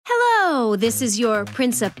Hello, this is your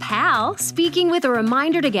Principal speaking with a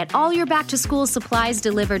reminder to get all your back-to-school supplies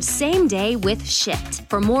delivered same day with Shipt.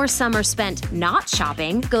 For more summer spent not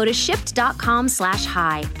shopping, go to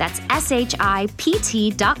shipt.com/hi. That's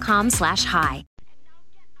SHIPT.com/hi.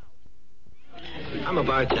 I'm a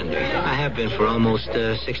bartender. I have been for almost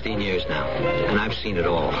 16 years now, and I've seen it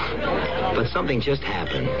all. But something just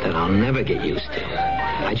happened that I'll never get used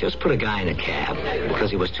to. I just put a guy in a cab because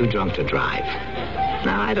he was too drunk to drive.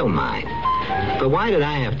 Now, I don't mind. But why did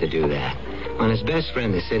I have to do that when his best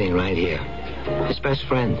friend is sitting right here? His best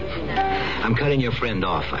friend. I'm cutting your friend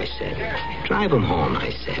off, I said. Drive him home, I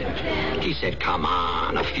said. He said, come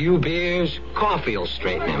on, a few beers, coffee will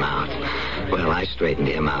straighten him out. Well, I straightened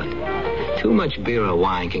him out. Too much beer or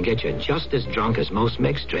wine can get you just as drunk as most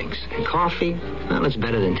mixed drinks. And coffee, well, it's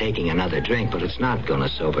better than taking another drink, but it's not going to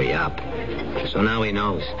sober you up. So now he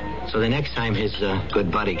knows. So the next time his good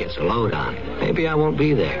buddy gets a load on, maybe I won't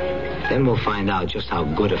be there. Then we'll find out just how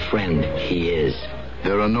good a friend he is.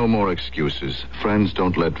 There are no more excuses. Friends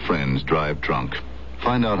don't let friends drive drunk.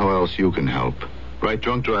 Find out how else you can help. Write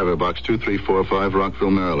Drunk Driver, Box 2345, Rockville,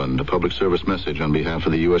 Maryland. A public service message on behalf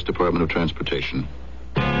of the U.S. Department of Transportation.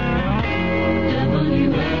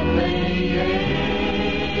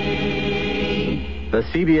 The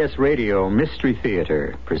CBS Radio Mystery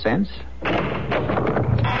Theater presents...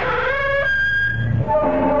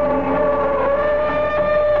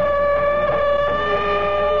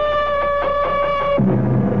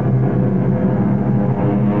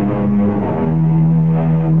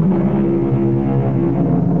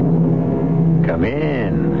 Come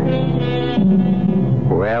in.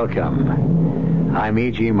 Welcome. I'm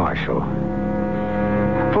E.G. Marshall.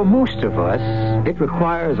 For most of us, it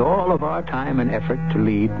requires all of our time and effort to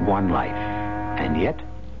lead one life. And yet,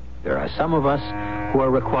 there are some of us who are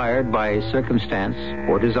required by circumstance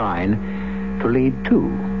or design to lead two.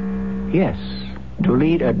 Yes, to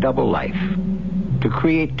lead a double life. To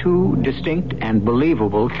create two distinct and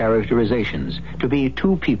believable characterizations. To be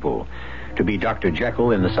two people. To be Dr.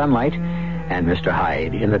 Jekyll in the sunlight and Mr.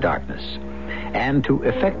 Hyde in the darkness. And to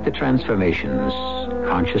effect the transformations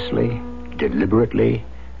consciously, deliberately,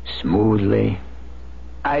 smoothly.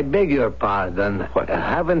 I beg your pardon. What?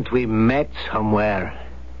 Haven't we met somewhere?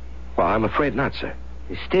 Well, I'm afraid not, sir.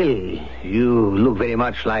 Still, you look very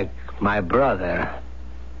much like my brother.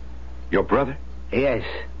 Your brother? Yes.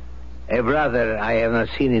 A brother I have not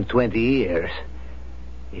seen in 20 years.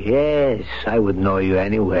 Yes, I would know you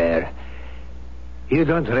anywhere. You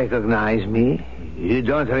don't recognize me? You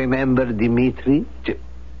don't remember Dimitri?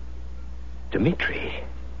 Dimitri?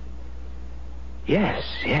 Yes,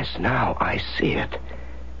 now I see it.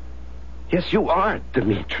 Yes, you are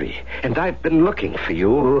Dimitri, and I've been looking for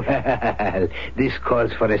you. Well, this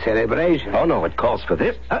calls for a celebration. Oh, no, it calls for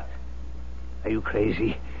this. Are you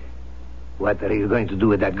crazy? What are you going to do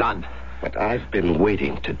with that gun? What I've been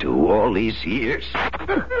waiting to do all these years.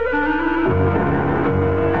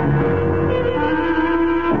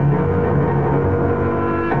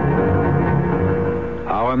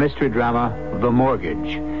 Our mystery drama, The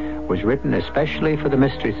Mortgage, was written especially for the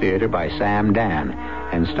Mystery Theater by Sam Dan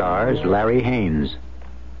and stars Larry Haynes.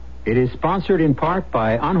 It is sponsored in part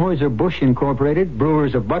by Anheuser-Busch Incorporated,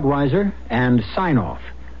 Brewers of Budweiser, and Sign-Off,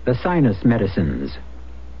 the sinus medicines.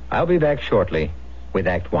 I'll be back shortly with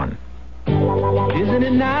Act One. Isn't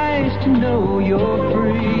it nice to know you're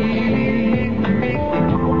free?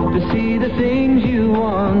 To see the things you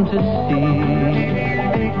want to see.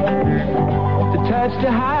 To touch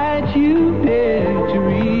the heights you dare to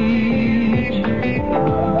reach.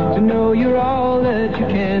 To know you're all that you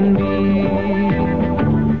can be.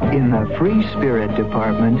 In the Free Spirit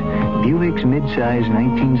Department, Buick's midsize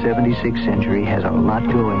 1976 Century has a lot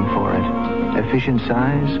going for it. Efficient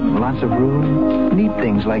size, lots of room, neat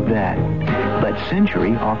things like that. But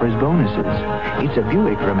Century offers bonuses. It's a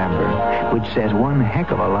Buick, remember, which says one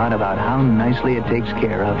heck of a lot about how nicely it takes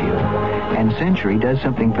care of you. And Century does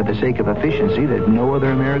something for the sake of efficiency that no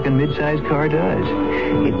other American midsize car does.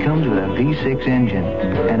 It comes with a V6 engine,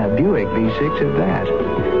 and a Buick V6 at that.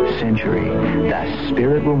 Century, the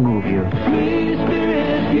spirit will move you. Free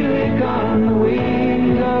spirit, Buick on the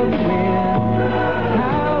wings of the wind.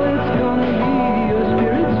 How it's gonna be your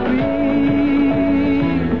spirit's free.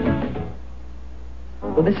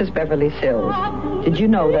 Well, this is Beverly Sills. Did you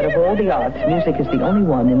know that of all the arts, music is the only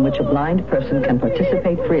one in which a blind person can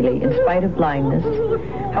participate freely in spite of blindness?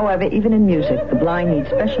 However, even in music, the blind need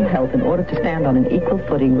special help in order to stand on an equal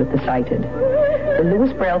footing with the sighted. The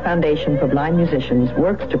Louis Braille Foundation for Blind Musicians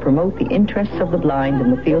works to promote the interests of the blind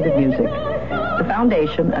in the field of music. The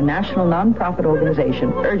foundation, a national non-profit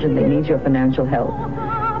organization, urgently needs your financial help.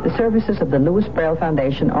 The services of the Louis Braille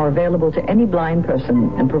Foundation are available to any blind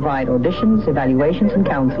person and provide auditions, evaluations and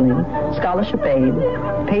counseling, scholarship aid,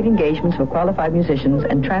 paid engagements for qualified musicians,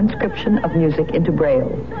 and transcription of music into Braille.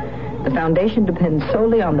 The foundation depends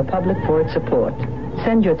solely on the public for its support.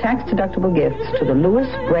 Send your tax-deductible gifts to the Louis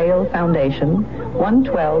Braille Foundation,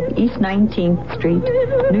 112 East 19th Street,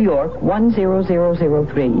 New York,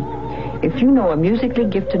 10003. If you know a musically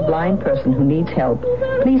gifted blind person who needs help,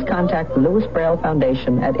 please contact the Louis Braille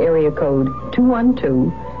Foundation at area code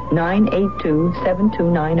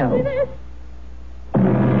 212-982-7290.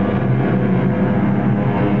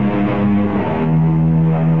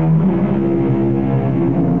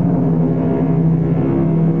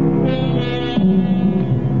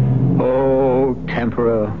 Oh,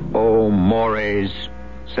 tempora, oh, mores,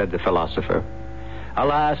 said the philosopher.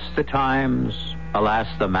 Alas, the times, alas,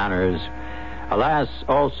 the manners, alas,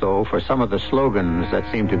 also, for some of the slogans that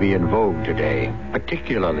seem to be in vogue today,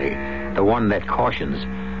 particularly the one that cautions,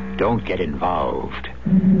 don't get involved.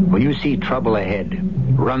 When you see trouble ahead,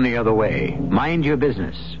 run the other way, mind your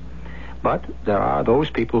business. But there are those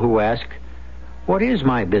people who ask, what is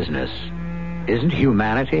my business? Isn't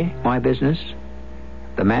humanity my business?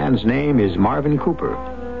 The man's name is Marvin Cooper,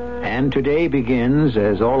 and today begins,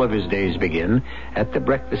 as all of his days begin, at the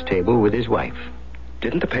breakfast table with his wife.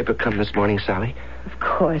 Didn't the paper come this morning, Sally? Of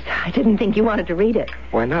course. I didn't think you wanted to read it.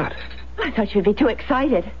 Why not? I thought you'd be too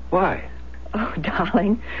excited. Why? Oh,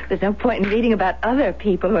 darling, there's no point in reading about other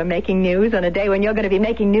people who are making news on a day when you're going to be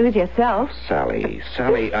making news yourself. Sally,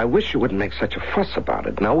 I wish you wouldn't make such a fuss about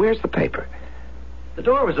it. Now, where's the paper? The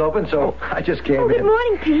door was open, so I just came in. Good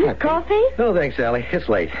morning, Pete. Hi, Pete. Coffee? No, thanks, Sally. It's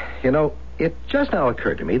late. You know, it just now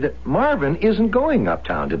occurred to me that Marvin isn't going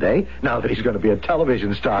uptown today, now that he's going to be a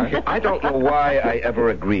television star. I don't know why I ever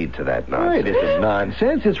agreed to that nonsense. It isn't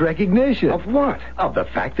nonsense. It's recognition. Of what? Of the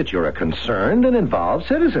fact that you're a concerned and involved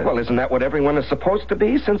citizen. Well, isn't that what everyone is supposed to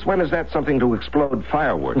be? Since when is that something to explode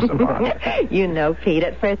fireworks about? You know, Pete,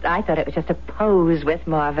 at first I thought it was just a pose with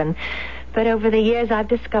Marvin. But over the years I've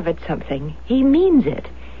discovered something. He means it.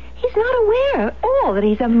 He's not aware at all that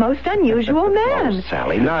he's a most unusual man. Oh,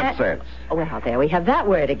 Sally, nonsense. Well, there we have that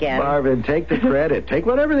word again. Marvin, take the credit. Take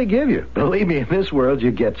whatever they give you. Believe me, in this world,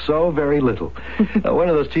 you get so very little. When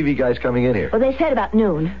are those TV guys coming in here? Well, they said about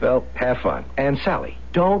noon. Well, have fun. And Sally,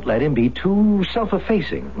 don't let him be too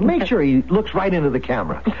self-effacing. Make sure he looks right into the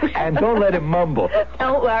camera. And don't let him mumble.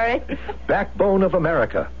 Don't worry. Backbone of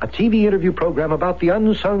America, a TV interview program about the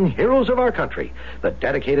unsung heroes of our country, the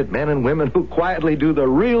dedicated men and women who quietly do the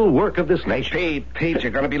real work of this nation. Pete,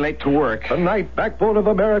 you're going to be late to work. Tonight, Backbone of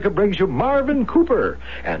America brings you Marvin Cooper.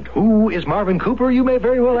 And who is Marvin Cooper, you may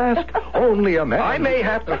very well ask? Only a man. I may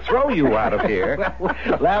have to throw you out of here.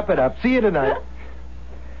 Laugh it up. See you tonight.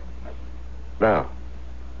 Now,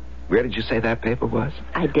 where did you say that paper was?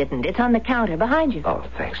 I didn't. It's on the counter behind you. Oh,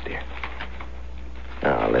 thanks, dear.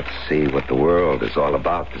 Now, let's see what the world is all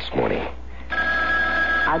about this morning.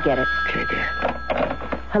 I'll get it. Okay, dear.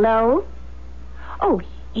 Hello? Oh,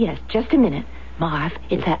 yes, just a minute. Marv,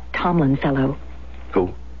 it's that Tomlin fellow.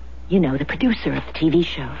 Who? You know, the producer of the TV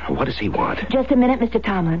show. What does he want? Just a minute, Mr.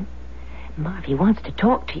 Tomlin. Marv, he wants to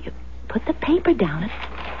talk to you. Put the paper down.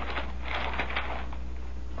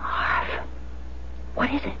 Marv, what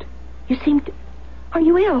is it? You seem to... Are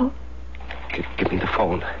you ill? Give me the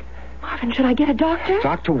phone. Marvin, should I get a doctor?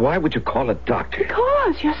 Doctor? Why would you call a doctor?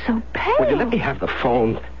 Because you're so pale. Will you let me have the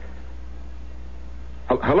phone?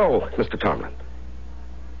 Hello, Mr. Tomlin.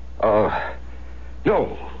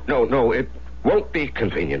 No. It won't be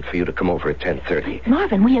convenient for you to come over at 10:30.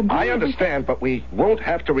 Marvin, we agreed... I understand, but we won't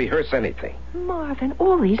have to rehearse anything. Marvin,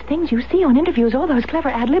 all these things you see on interviews, all those clever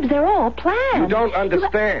ad-libs, they're all planned. You don't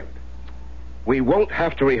understand. We won't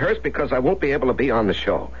have to rehearse because I won't be able to be on the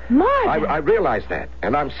show. Marvin! I realize that,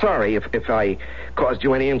 and I'm sorry if I caused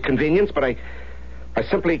you any inconvenience, but I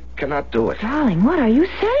simply cannot do it. Darling, what are you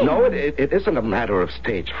saying? No, it isn't a matter of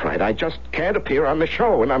stage fright. I just can't appear on the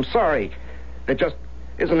show, and I'm sorry. There just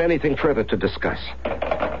isn't anything further to discuss.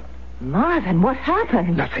 Marvin, what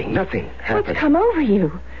happened? Nothing happened. What's come over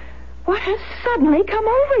you? What has suddenly come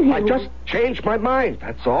over you? I just changed my mind,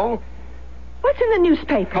 that's all. What's in the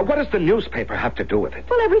newspaper? What does the newspaper have to do with it?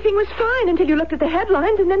 Well, everything was fine until you looked at the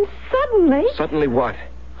headlines, and then suddenly... Suddenly what?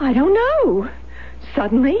 I don't know.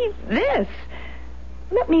 Suddenly, this.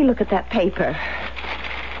 Let me look at that paper.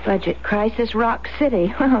 Budget crisis, Rock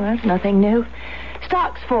City. Well, that's nothing new.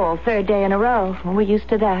 Stocks fall, third day in a row. Well, we're used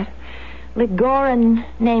to that. Ligorin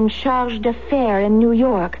named charge d'affaires in New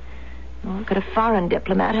York. Well, what could a foreign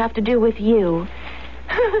diplomat have to do with you?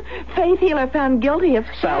 Faith healer found guilty of...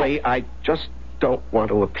 Sally, I just don't want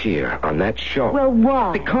to appear on that show. Well,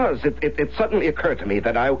 why? Because it suddenly occurred to me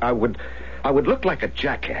that I would look like a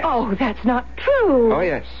jackass. Oh, that's not true. Oh,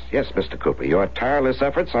 yes, Mr. Cooper. Your tireless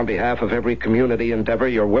efforts on behalf of every community endeavor,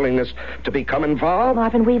 your willingness to become involved.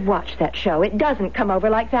 Marvin, we've watched that show. It doesn't come over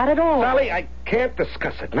like that at all. Sally, I can't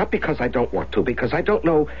discuss it. Not because I don't want to, because I don't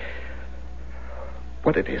know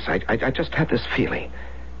what it is. I just have this feeling.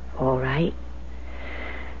 All right.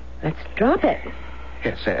 Let's drop it.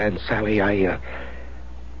 Yes, and Sally, I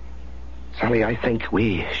think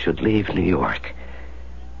we should leave New York.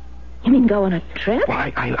 You mean go on a trip?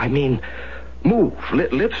 Well, I mean, move,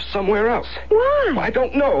 live somewhere else. Why? Well, I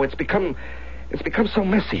don't know. It's become so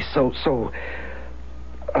messy, so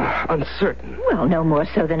uncertain. Well, no more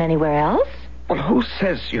so than anywhere else. Well, who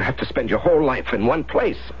says you have to spend your whole life in one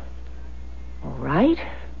place? All right.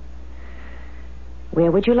 Where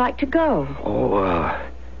would you like to go? Oh,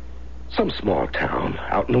 some small town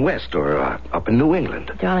out in the West or up in New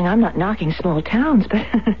England. Darling, I'm not knocking small towns, but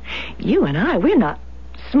you and we're not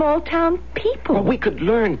small-town people. Well, we could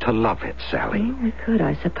learn to love it, Sally. Well, we could,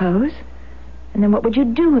 I suppose. And then what would you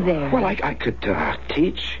do there? Well, I could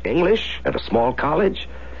teach English at a small college.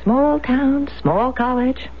 Small town, small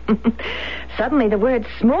college. Suddenly the word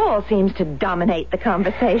small seems to dominate the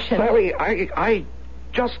conversation. Sally, I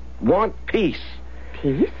just want peace.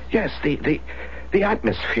 Peace? Yes, the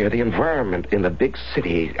atmosphere, the environment in the big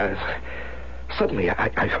city. Suddenly,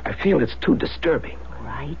 I feel it's too disturbing. All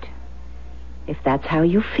right. If that's how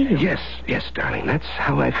you feel. Yes, darling, that's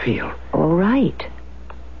how I feel. All right.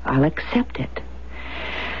 I'll accept it.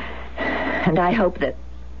 And I hope that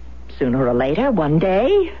sooner or later, one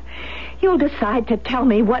day, you'll decide to tell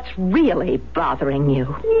me what's really bothering you.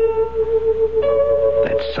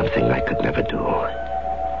 That's something I could never do.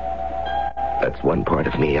 That's one part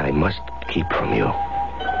of me I must keep from you.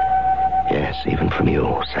 Yes, even from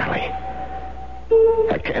you, Sally.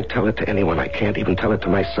 I can't tell it to anyone. I can't even tell it to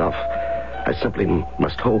myself. I simply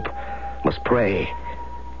must hope, must pray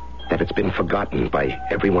that it's been forgotten by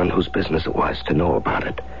everyone whose business it was to know about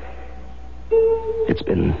it. It's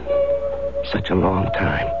been such a long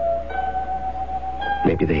time.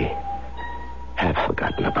 Maybe they have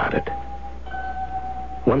forgotten about it.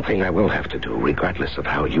 One thing I will have to do, regardless of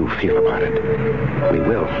how you feel about it, we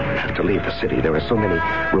will have to leave the city. There are so many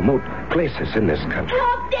remote places in this country.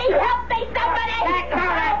 Help me, somebody!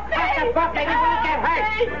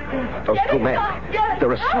 Those two men,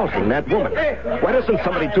 they're assaulting that woman. Why doesn't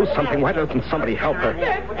somebody do something? Why doesn't somebody help her?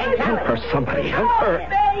 Help her, somebody. Help her.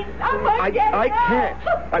 I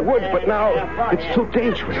can't. I would, but now it's too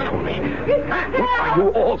dangerous for me. What are you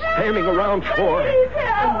all standing around for?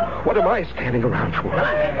 What am I standing around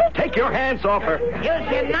for? Take your hands off her.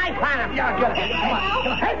 Use your knife on him.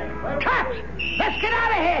 Hey, cops! Let's get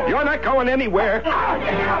out of here! You're not going anywhere.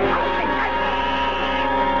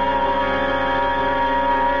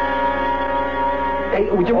 Hey,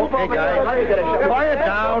 would you move over, guys? Quiet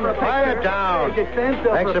down.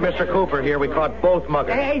 Thanks to Mr. Cooper here, we caught both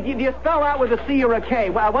muggers. Hey, do you spell out with a C or a K?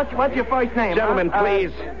 What's your first name? Gentlemen,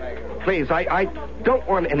 please. Please, I don't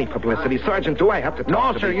want any publicity. Sergeant, do I have to talk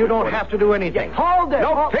No, to sir, these you don't reporters? have to do anything. Hold it.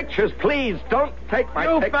 No pictures, please. Don't take my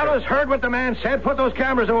You pictures. fellas heard what the man said. Put those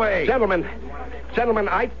cameras away. Gentlemen,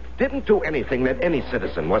 I didn't do anything that any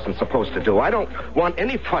citizen wasn't supposed to do. I don't want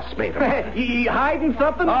any fuss made about it. You hiding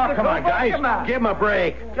something? Oh, come on, guys. Give him a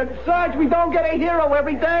break. Sarge, we don't get a hero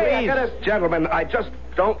every day. Please, gentlemen, I just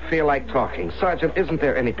don't feel like talking. Sergeant, isn't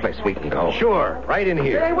there any place we can go? Sure, right in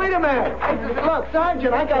here. Hey, wait a minute. Look,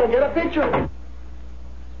 Sergeant, I gotta get a picture.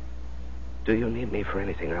 Do you need me for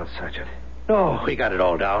anything else, Sergeant? No, we got it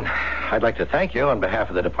all down. I'd like to thank you on behalf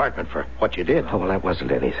of the department for what you did. Oh, well, that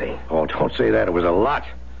wasn't anything. Oh, don't say that. It was a lot.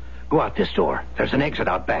 Go out this door. There's an exit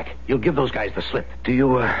out back. You'll give those guys the slip. Do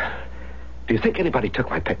you think anybody took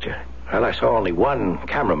my picture? Well, I saw only one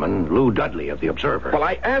cameraman, Lou Dudley of the Observer. Well,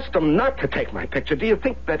 I asked him not to take my picture. Do you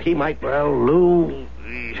think that he might... Well, Lou,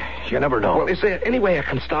 you never know. Well, is there any way I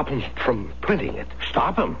can stop him from printing it?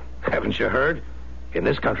 Stop him? Haven't you heard? In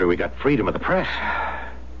this country, we got freedom of the press.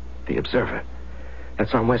 The Observer.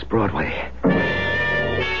 That's on West Broadway.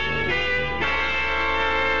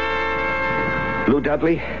 Lou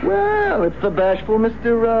Dudley? Well, it's the bashful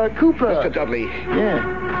Mr. Cooper. Mr. Dudley.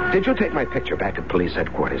 Yeah. Did you take my picture back at police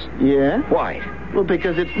headquarters? Yeah? Why? Well,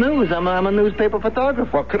 because it's news. I'm a newspaper photographer.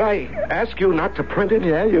 Well, could I ask you not to print it?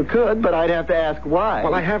 Yeah, you could, but I'd have to ask why.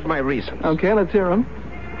 Well, I have my reasons. Okay, let's hear them.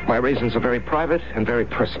 My reasons are very private and very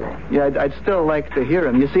personal. Yeah, I'd still like to hear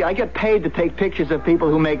them. You see, I get paid to take pictures of people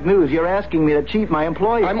who make news. You're asking me to cheat my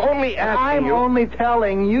employees. I'm only asking I'm you... only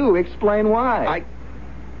telling you. Explain why.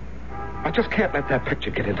 I just can't let that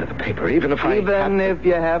picture get into the paper, even if if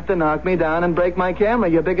you have to knock me down and break my camera,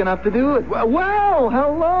 you're big enough to do it. Well,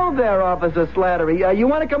 hello there, Officer Slattery. You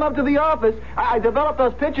want to come up to the office? I developed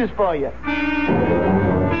those pictures for you.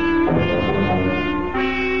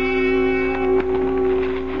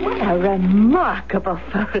 What a remarkable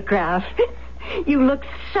photograph. You look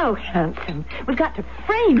so handsome. We've got to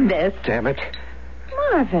frame this. Damn it.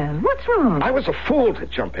 Marvin, what's wrong? I was a fool to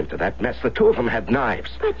jump into that mess. The two of them had knives.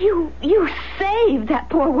 But you saved that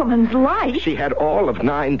poor woman's life. She had all of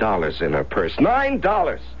 $9 in her purse.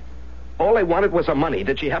 $9! All they wanted was her money.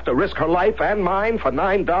 Did she have to risk her life and mine for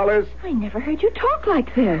 $9? I never heard you talk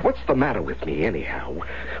like this. What's the matter with me, anyhow?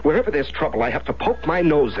 Wherever there's trouble, I have to poke my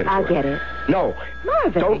nose into I'll it. get it. No.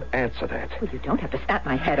 Marvin. Don't answer that. Well, you don't have to snap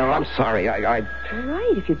my head off. I'm sorry. All right,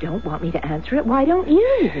 if you don't want me to answer it, why don't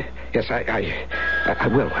you? Yes, I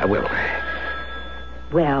will.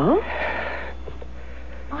 Well?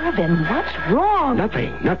 Marvin, what's wrong?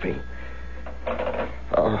 Nothing.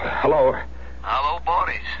 Hello? Hello,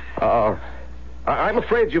 Boris. I'm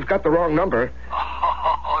afraid you've got the wrong number.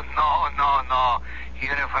 Oh, no.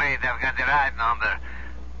 You're afraid I've got the right number.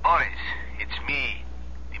 Boris, it's me,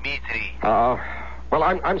 Dimitri. Well,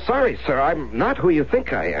 I'm sorry, sir. I'm not who you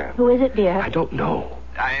think I am. Who is it, dear? I don't know.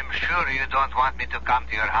 I am sure you don't want me to come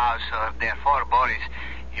to your house, so therefore, Boris,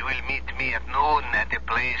 you will meet me at noon at a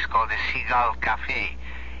place called the Seagull Cafe.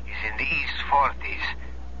 It's in the East 40s.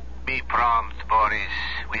 Be prompt, Boris.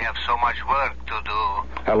 We have so much work to do.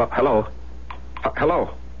 Hello.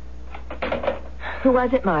 Who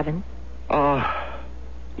was it, Marvin?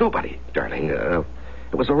 Nobody, darling. It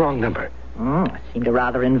was a wrong number. It seemed a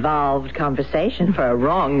rather involved conversation for a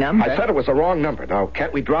wrong number. I said it was a wrong number. Now,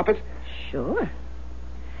 can't we drop it? Sure.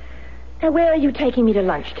 Now, where are you taking me to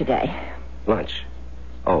lunch today? Lunch?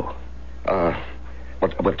 Oh.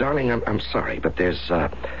 Well, darling, I'm sorry, but there's a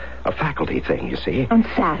faculty thing, you see. On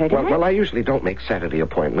Saturday? Well, I usually don't make Saturday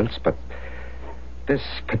appointments, but this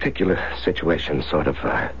particular situation sort of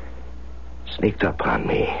sneaked up on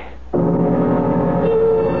me.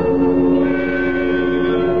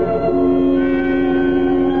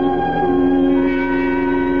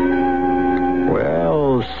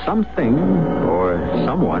 Well, something or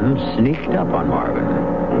someone sneaked up on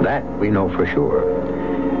Marvin. That we know for sure.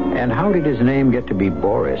 And how did his name get to be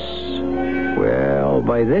Boris? Well,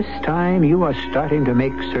 by this time, you are starting to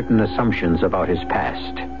make certain assumptions about his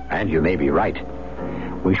past. And you may be right.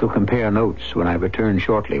 We shall compare notes when I return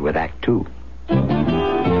shortly with Act 2.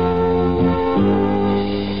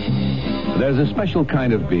 There's a special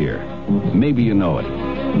kind of beer. Maybe you know it.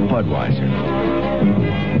 Budweiser.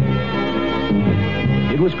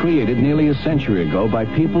 It was created nearly a century ago by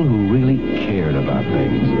people who really cared about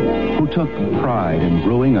things, who took pride in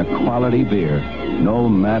brewing a quality beer, no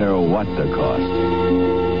matter what the cost.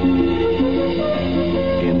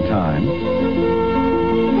 In time,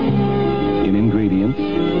 in ingredients,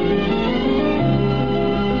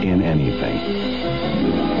 in anything.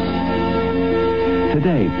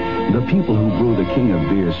 Today, the people who brew the king of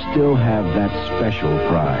beer still have that special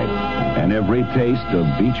pride. And every taste of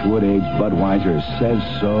Beechwood-aged Budweiser says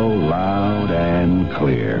so loud and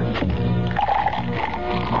clear.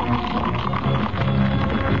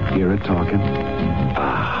 Hear it talking?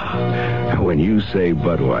 Ah, when you say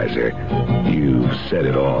Budweiser, you've said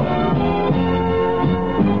it all.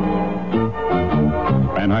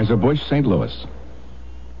 Anheuser-Busch, St. Louis.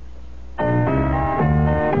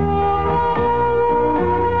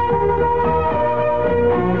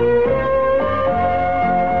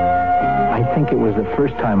 It was the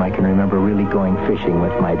first time I can remember really going fishing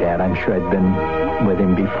with my dad. I'm sure I'd been with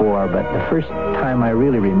him before, but the first time I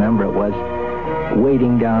really remember it was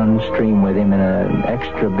wading downstream with him in an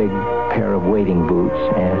extra big pair of wading boots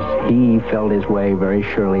as he felt his way very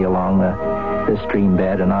surely along the stream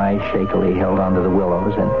bed, and I shakily held onto the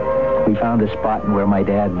willows, and we found a spot where my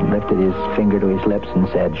dad lifted his finger to his lips and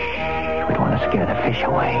said, "Shh, we don't want to scare the fish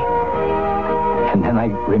away." And then I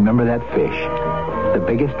remember that fish. The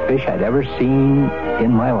biggest fish I'd ever seen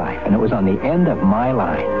in my life, and it was on the end of my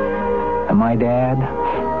line. And my dad,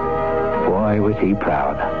 boy, was he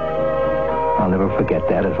proud. I'll never forget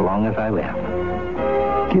that as long as I live.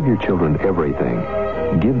 Give your children everything.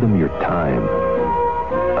 Give them your time.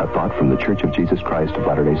 A thought from the Church of Jesus Christ of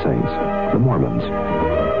Latter-day Saints, the Mormons.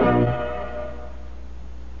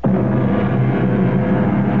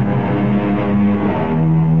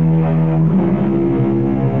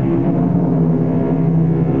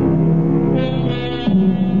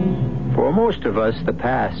 Most of us, the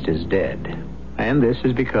past is dead. And this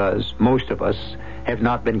is because most of us have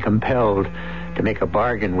not been compelled to make a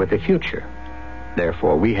bargain with the future.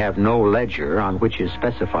 Therefore, we have no ledger on which is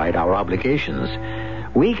specified our obligations.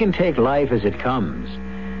 We can take life as it comes.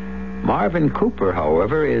 Marvin Cooper,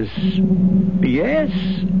 however, is, yes,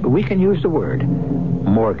 we can use the word,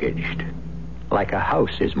 mortgaged. Like a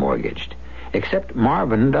house is mortgaged. Except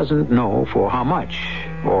Marvin doesn't know for how much,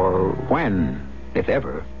 or when, if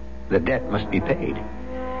ever, the debt must be paid.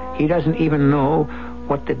 He doesn't even know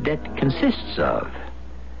what the debt consists of.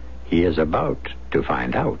 He is about to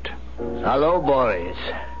find out. Hello, Boris.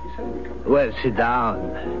 Well, sit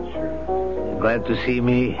down. Glad to see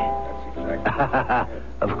me?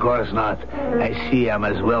 Of course not. I see I'm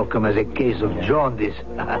as welcome as a case of jaundice.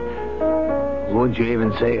 Won't you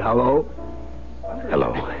even say hello?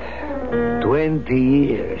 Hello. 20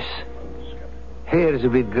 years. Hair's a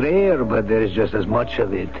bit grayer, but there's just as much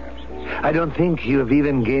of it. I don't think you've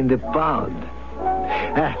even gained a pound.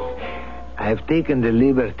 I've taken the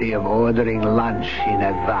liberty of ordering lunch in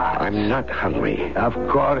advance. I'm not hungry. Of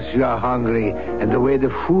course you're hungry. And the way the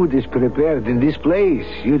food is prepared in this place,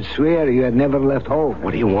 you'd swear you had never left home.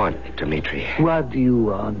 What do you want, Dmitri? What do you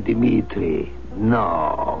want, Dmitri?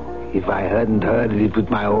 No. If I hadn't heard it with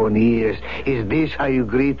my own ears, is this how you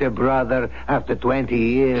greet a brother after 20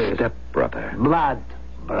 years? Step-brother. Blood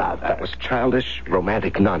brother. That was childish,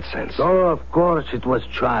 romantic nonsense. Oh, of course it was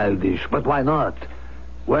childish, but why not?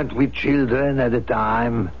 Weren't we children at the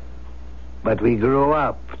time? But we grew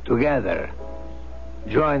up together.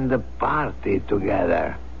 Joined the party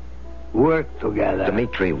together. Worked together.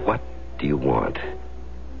 Dmitri, what do you want?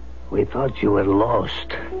 We thought you were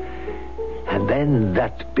lost. And then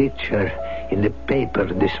that picture in the paper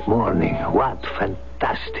this morning. What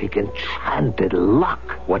fantastic, enchanted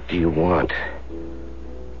luck. What do you want?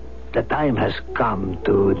 The time has come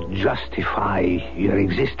to justify your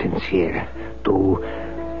existence here. To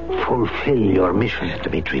fulfill your mission.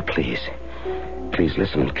 Dmitri, please. Please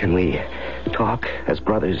listen. Can we talk as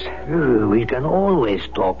brothers? We can always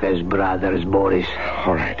talk as brothers, Boris.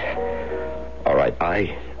 All right. All right.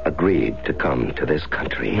 I agreed to come to this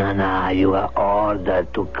country. No, you are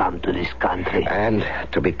ordered to come to this country. And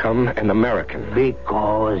to become an American.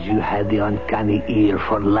 Because you had the uncanny ear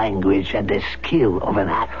for language and the skill of an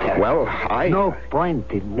actor. Well, No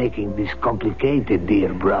point in making this complicated,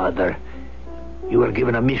 dear brother. You were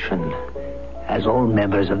given a mission. As all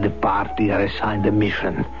members of the party are assigned a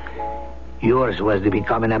mission. Yours was to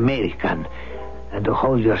become an American and to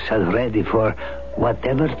hold yourself ready for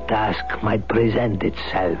whatever task might present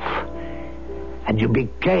itself. And you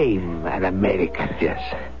became an American.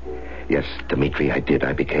 Yes, Dmitri, I did.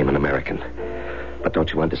 I became an American. But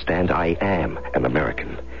don't you understand? I am an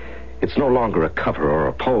American. It's no longer a cover or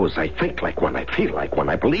a pose. I think like one. I feel like one.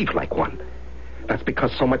 I believe like one. That's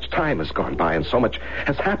because so much time has gone by and so much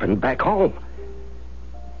has happened back home.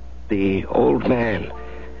 The old man,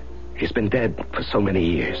 he's been dead for so many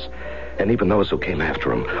years. And even those who came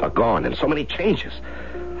after him are gone, and so many changes.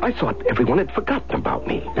 I thought everyone had forgotten about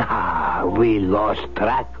me. We lost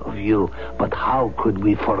track of you, but how could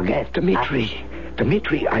we forget?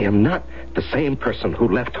 Dmitri, I am not the same person who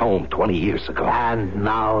left home 20 years ago. And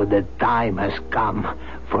now the time has come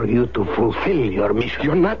for you to fulfill your mission.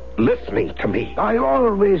 You're not listening to me. I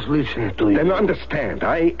always listen to you. Then understand,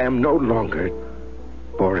 I am no longer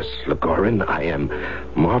Boris Legorin. I am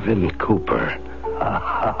Marvin Cooper.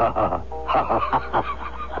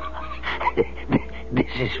 This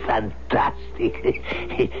is fantastic.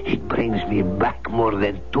 It brings me back more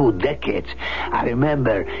than 2 decades. I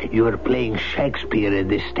remember you were playing Shakespeare at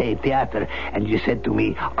the State Theater, and you said to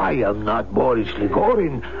me, I am not Boris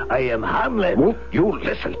Legorin, I am Hamlet. Won't you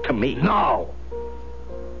listen to me? No.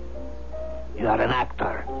 You are an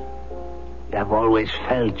actor. You have always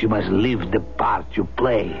felt you must live the part you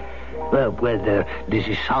play. Well, whether this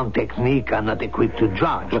is sound technique, I'm not equipped to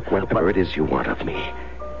judge. Look, whatever it is you want of me,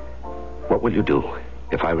 what will you do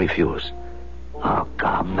if I refuse? Oh,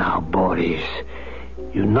 come now, Boris.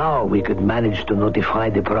 You know we could manage to notify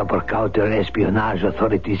the proper counter-espionage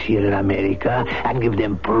authorities here in America and give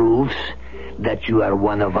them proofs that you are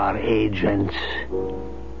one of our agents.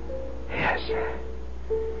 Yes,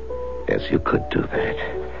 you could do that.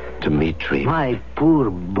 Dmitri. My poor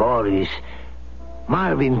Boris.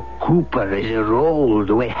 Marvin Cooper is a role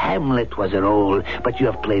the way Hamlet was a role, but you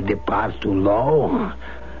have played the part too long.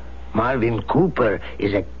 Marvin Cooper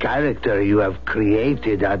is a character you have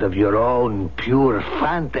created out of your own pure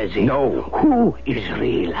fantasy. No. Who is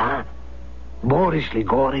real, huh? Boris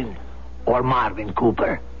Legorin or Marvin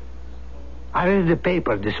Cooper? I read the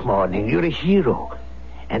paper this morning. You're a hero.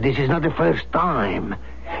 And this is not the first time.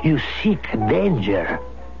 You seek danger.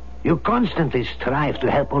 You constantly strive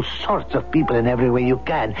to help all sorts of people in every way you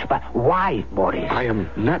can. But why, Boris? I am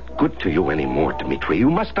not good to you anymore, Dmitri.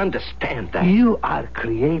 You must understand that. You are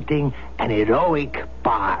creating an heroic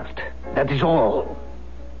part. That is all.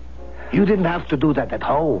 You didn't have to do that at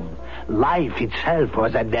home. Life itself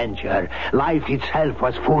was adventure. Life itself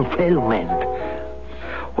was fulfillment.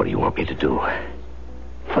 What do you want me to do?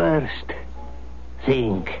 First,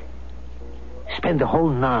 think. Spend the whole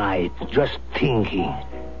night just thinking.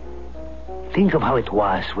 Think of how it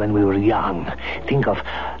was when we were young. Think of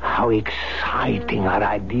how exciting our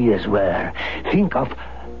ideas were. Think of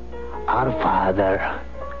our father.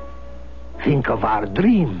 Think of our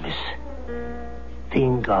dreams.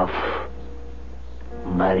 Think of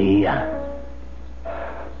Maria.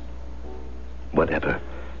 Whatever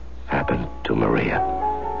happened to Maria?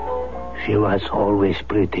 She was always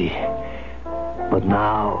pretty. But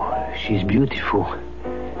now she's beautiful.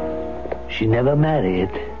 She never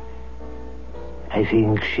married. I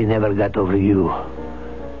think she never got over you.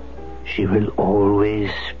 She will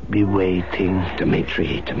always be waiting.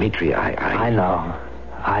 Dmitri, I know.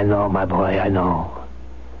 I know, my boy, I know.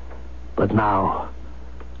 But now,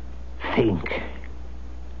 think.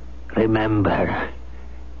 Remember.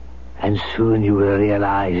 And soon you will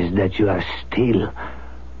realize that you are still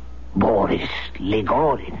Boris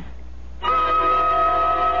Ligorin.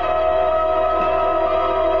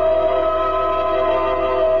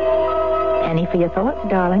 Any for your thoughts,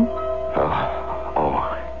 darling? Oh.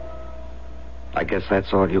 I guess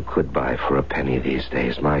that's all you could buy for a penny these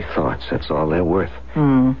days. My thoughts, that's all they're worth.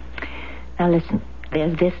 Now listen,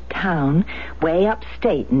 there's this town way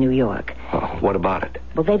upstate in New York. Oh, what about it?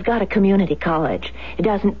 Well, they've got a community college. It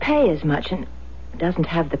doesn't pay as much and it doesn't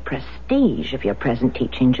have the prestige of your present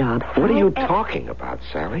teaching job. What are you talking about,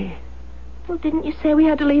 Sally? Well, didn't you say we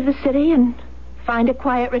had to leave the city and find a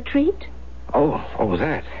quiet retreat? Oh,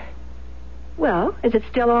 that. Well, is it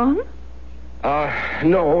still on?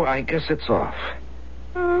 No, I guess it's off.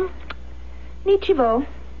 Nichivo.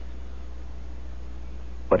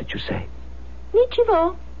 What did you say?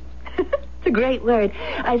 Nichivo. It's a great word.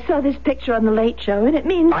 I saw this picture on the Late Show, and it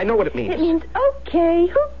means... I know what it means. It means, okay,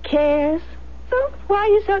 who cares? So, why are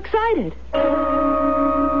you so excited?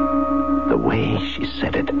 The way she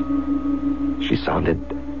said it, she sounded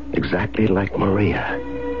exactly like Maria.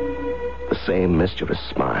 The same mischievous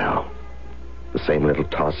smile. The same little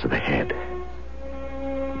toss of the head.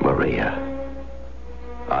 Maria.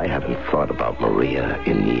 I haven't thought about Maria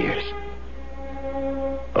in years.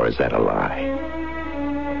 Or is that a lie?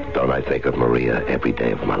 Don't I think of Maria every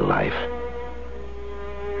day of my life?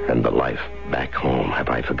 And the life back home, have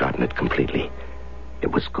I forgotten it completely? It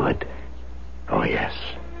was good. Oh, yes.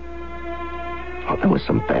 Oh, there were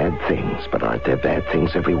some bad things, but aren't there bad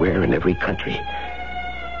things everywhere in every country?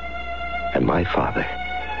 And my father...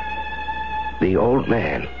 The old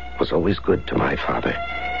man was always good to my father.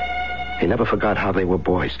 He never forgot how they were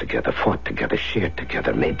boys together, fought together, shared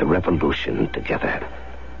together, made the revolution together.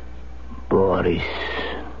 Boris,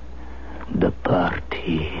 the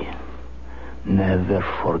party. Never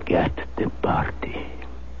forget the party.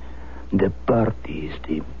 The party is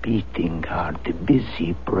the beating heart, the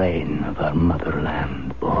busy brain of our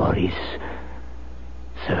motherland. Boris,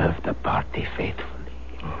 serve the party faithfully.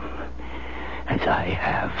 As I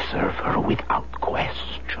have served her without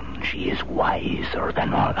question. She is wiser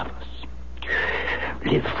than all of us.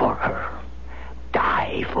 Live for her.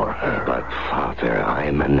 Die for her. But, Father,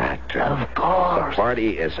 I'm an actor. Of course. The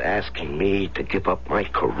party is asking me to give up my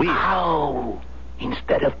career. How?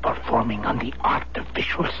 Instead of performing on the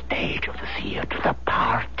artificial stage of the theater, the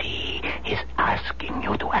party is asking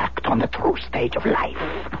you to act on the true stage of life.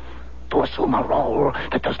 To assume a role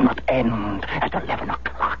that does not end at 11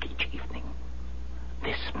 o'clock each evening.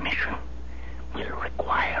 This mission will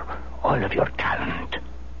require all of your talent.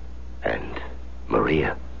 And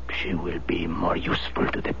Maria? She will be more useful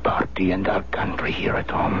to the party and our country here at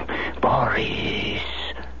home. Boris,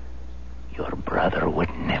 your brother would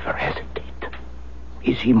never hesitate.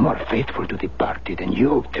 Is he more faithful to the party than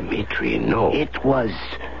you? Dmitri, no. It was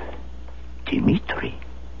Dmitri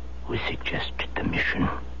who suggested the mission.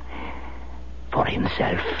 For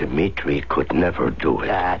himself. Dmitri could never do it.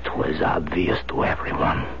 That was obvious to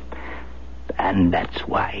everyone. And that's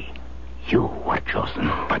why you were chosen.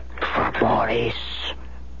 But, Father... Boris,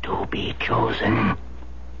 to be chosen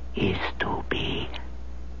is to be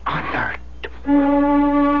honored.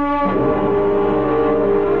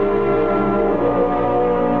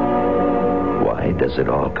 Why does it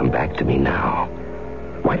all come back to me now?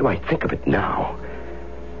 Why do I think of it now?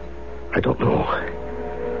 I don't know.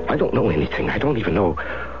 I don't know anything. I don't even know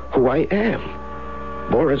who I am.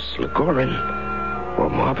 Boris Ligorin. Poor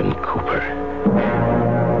Marvin Cooper.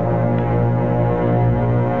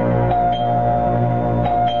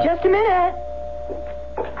 Just a minute.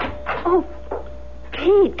 Oh,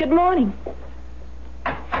 Pete, good morning.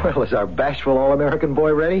 Well, is our bashful all-American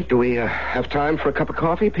boy ready? Do we have time for a cup of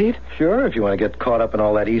coffee, Pete? Sure, if you want to get caught up in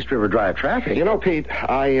all that East River Drive traffic. You know, Pete,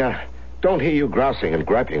 I don't hear you grousing and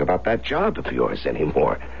griping about that job of yours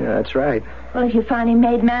anymore. Yeah, that's right. Well, have you finally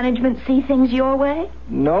made management see things your way?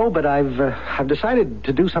 No, but I've decided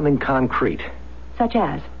to do something concrete. Such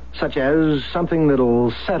as? Such as something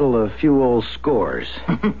that'll settle a few old scores.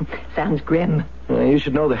 Sounds grim. You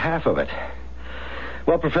should know the half of it.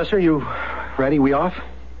 Well, Professor, you ready? We off?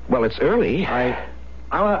 Well, it's early. I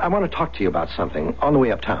want to talk to you about something on the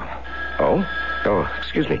way uptown. Oh? Oh,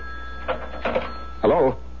 excuse me.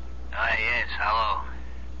 Hello? Yes, hello.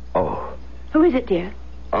 Oh. Who is it, dear?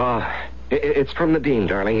 It's from the dean,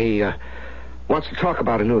 darling. He wants to talk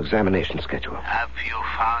about a new examination schedule. Have you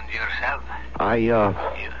found yourself? I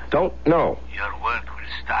don't know. Your work will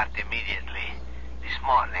start immediately this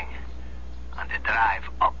morning on the drive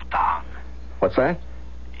uptown. What's that?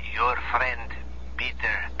 Your friend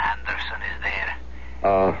Peter Anderson is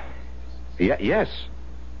there. Yes.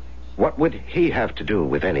 What would he have to do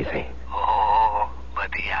with anything? Oh,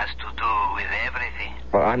 but he has to do with everything.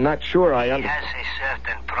 Well, I'm not sure I He understand. has a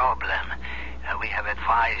certain problem. We have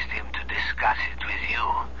advised him to discuss it with you.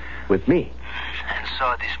 With me? And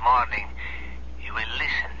so this morning, you will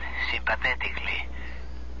listen sympathetically.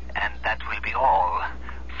 And that will be all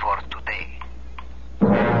for today.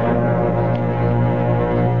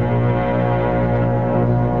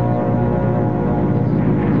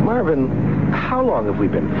 Marvin, how long have we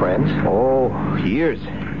been friends? Oh, years.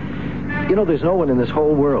 You know, there's no one in this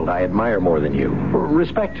whole world I admire more than you, or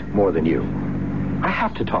respect more than you. I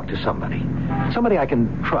have to talk to somebody. Somebody I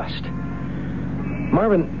can trust.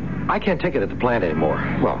 Marvin, I can't take it at the plant anymore.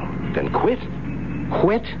 Well, then quit.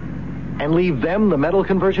 Quit? And leave them the metal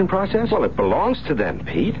conversion process? Well, it belongs to them,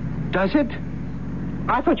 Pete. Does it?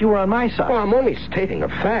 I thought you were on my side. Well, I'm only stating a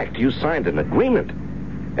fact. You signed an agreement.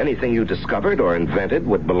 Anything you discovered or invented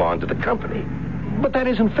would belong to the company. But that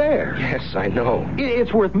isn't fair. Yes, I know.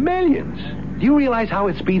 It's worth millions. Do you realize how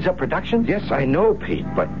it speeds up production? Yes, I know, Pete,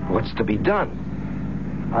 but what's to be done?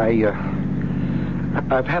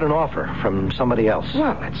 I've had an offer from somebody else.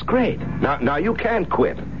 Well, that's great. Now you can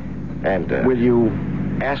quit. And, Will you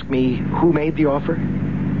ask me who made the offer?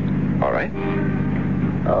 All right.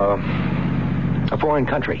 A foreign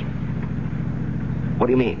country. What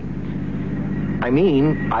do you mean? I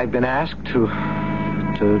mean, I've been asked to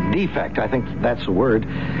defect. I think that's the word.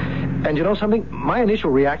 And you know something? My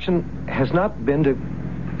initial reaction has not been to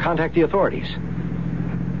contact the authorities,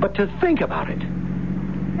 but to think about it.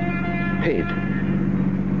 Pete,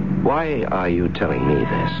 why are you telling me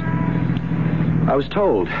this? I was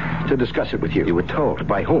told to discuss it with you. You were told?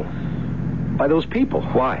 By whom? By those people.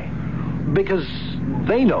 Why? Because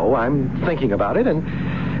they know I'm thinking about it, and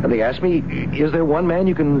they asked me, is there one man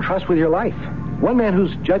you can trust with your life? One man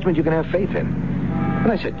whose judgment you can have faith in?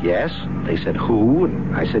 And I said, yes. They said, who?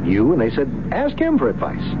 And I said, you. And they said, ask him for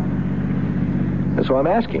advice. And so I'm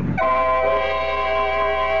asking.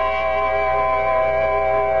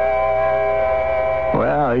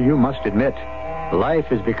 Well, you must admit, life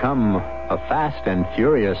has become a fast and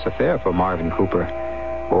furious affair for Marvin Cooper,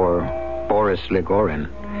 or Boris Ligorin.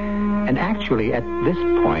 And actually, at this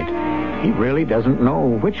point, he really doesn't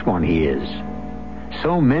know which one he is.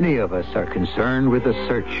 So many of us are concerned with the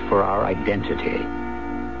search for our identity.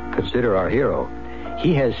 Consider our hero.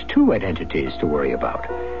 He has two identities to worry about.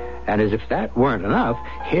 And as if that weren't enough,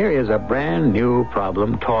 here is a brand new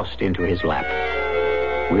problem tossed into his lap.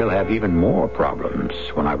 We'll have even more problems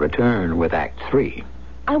when I return with Act 3.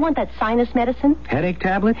 I want that sinus medicine. Headache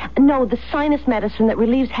tablet? No, the sinus medicine that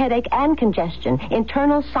relieves headache and congestion,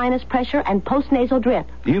 internal sinus pressure, and postnasal drip.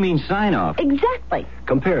 You mean sign-off? Exactly.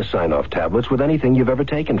 Compare sign-off tablets with anything you've ever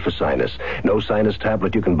taken for sinus. No sinus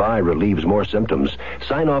tablet you can buy relieves more symptoms.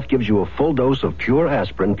 Sign-off gives you a full dose of pure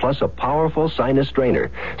aspirin plus a powerful sinus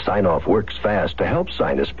drainer. Sign-off works fast to help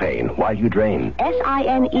sinus pain while you drain.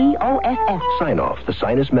 Sineoff. Sign-off, the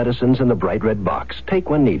sinus medicines in the bright red box. Take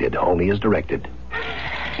when needed, only as directed.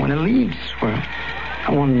 When it leaves, well,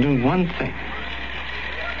 I want to do one thing.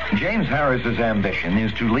 James Harris's ambition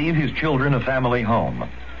is to leave his children a family home.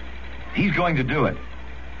 He's going to do it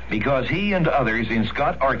because he and others in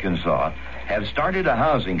Scott, Arkansas, have started a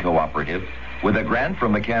housing cooperative with a grant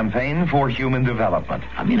from the Campaign for Human Development.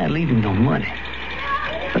 I mean, I leave him no money,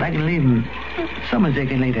 but I can leave him somewhere they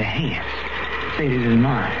can lay their hands. Say it is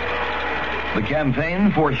mine. The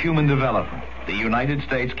Campaign for Human Development, the United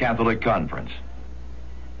States Catholic Conference.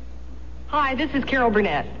 Hi, this is Carol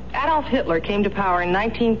Burnett. Adolf Hitler came to power in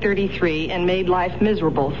 1933 and made life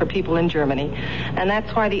miserable for people in Germany. And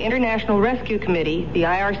that's why the International Rescue Committee, the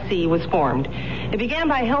IRC, was formed. It began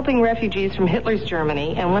by helping refugees from Hitler's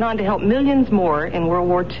Germany and went on to help millions more in World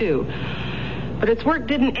War II. But its work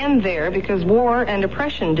didn't end there because war and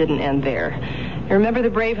oppression didn't end there. Remember the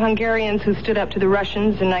brave Hungarians who stood up to the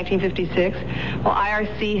Russians in 1956? Well,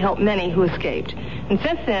 IRC helped many who escaped. And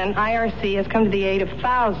since then, IRC has come to the aid of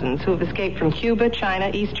thousands who have escaped from Cuba, China,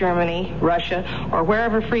 East Germany, Russia, or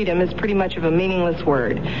wherever freedom is pretty much of a meaningless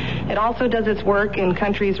word. It also does its work in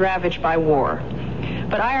countries ravaged by war.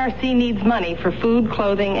 But IRC needs money for food,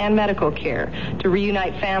 clothing, and medical care, to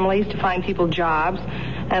reunite families, to find people jobs,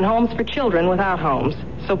 and homes for children without homes.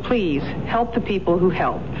 So please, help the people who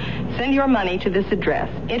help. Send your money to this address,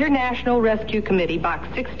 International Rescue Committee, Box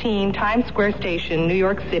 16, Times Square Station, New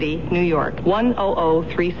York City, New York,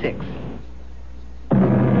 10036.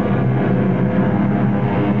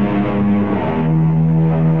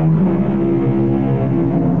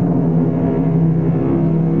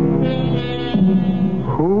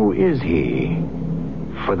 Who is he?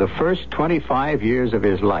 For the first 25 years of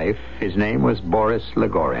his life, his name was Boris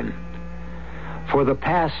Legorin. For the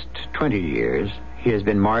past 20 years, he has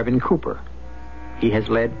been Marvin Cooper. He has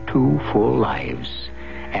led 2 full lives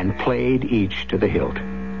and played each to the hilt.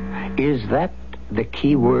 Is that the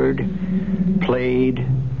key word? Played?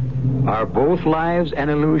 Are both lives an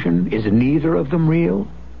illusion? Is neither of them real?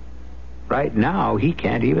 Right now, he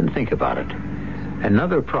can't even think about it.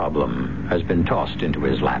 Another problem has been tossed into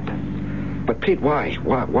his lap. But, Pete, why?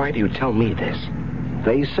 Why do you tell me this?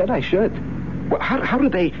 They said I should. Well, how do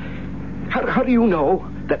they... How do you know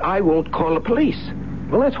that I won't call the police?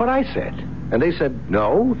 Well, that's what I said. And they said,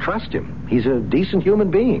 no, trust him. He's a decent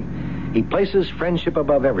human being. He places friendship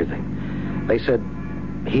above everything. They said,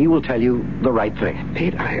 he will tell you the right thing.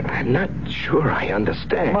 Pete, I'm not sure I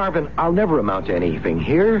understand. Marvin, I'll never amount to anything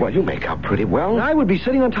here. Well, you make out pretty well. I would be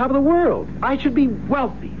sitting on top of the world. I should be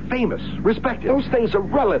wealthy, famous, respected. Those things are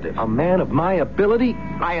relative. A man of my ability,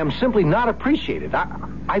 I am simply not appreciated.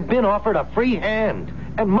 I've been offered a free hand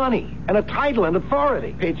and money and a title and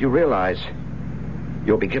authority. Pete, you realize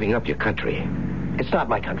you'll be giving up your country. It's not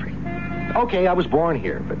my country. Okay, I was born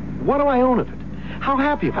here, but what do I own of it? How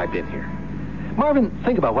happy have I been here? Marvin,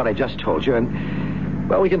 think about what I just told you, and,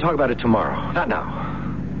 well, we can talk about it tomorrow. Not now.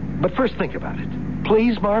 But first think about it.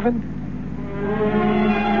 Please, Marvin?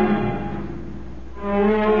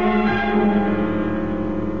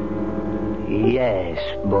 Yes,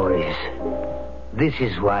 Boris. This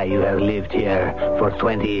is why you have lived here for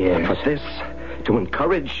 20 years. For this? To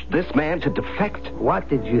encourage this man to defect? What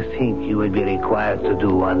did you think you would be required to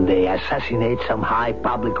do one day? Assassinate some high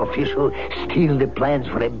public official? Steal the plans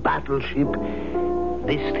for a battleship?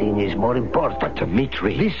 This thing is more important. But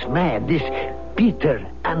Dmitri... This man, this Peter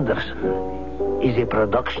Anderson, is a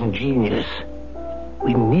production genius.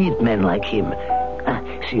 We need men like him.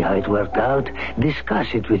 See how it worked out?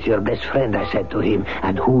 Discuss it with your best friend, I said to him.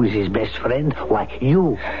 And who is his best friend? Why,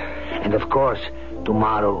 you. And of course,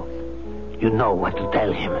 tomorrow, you know what to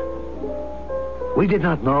tell him. We did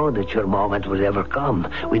not know that your moment would ever come.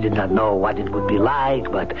 We did not know what it would be like,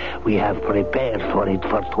 but we have prepared for it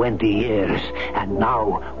for 20 years. And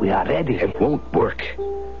now we are ready. It won't work.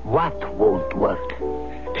 What won't work?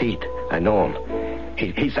 Pete, I know him.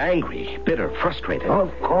 He's angry, bitter, frustrated.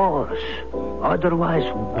 Of course. Otherwise,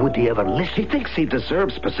 would he ever listen? He thinks he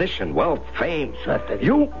deserves position, wealth, fame. Certainly.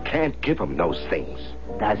 You can't give him those things.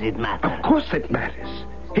 Does it matter? Of course it matters.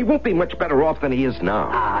 He won't be much better off than he is now.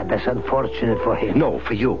 Ah, that's unfortunate for him. No,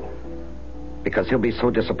 for you. Because he'll be so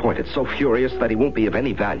disappointed, so furious that he won't be of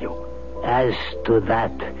any value. As to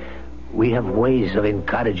that, we have ways of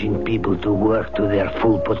encouraging people to work to their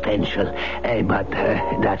full potential. But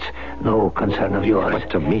that's no concern of yours. But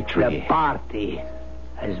Dmitri... The party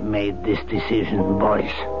has made this decision,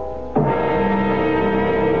 Boris.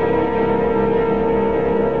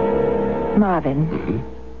 Marvin. Mm-hmm.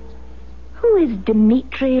 Who is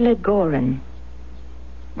Dmitri Legorin?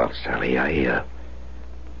 Well, Sally, I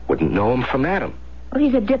wouldn't know him from Adam. Well,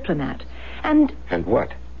 he's a diplomat. And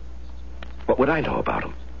what? What would I know about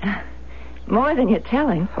him? More than you're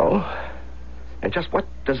telling. Oh? And just what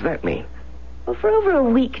does that mean? Well, for over a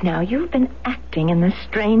week now, you've been acting in the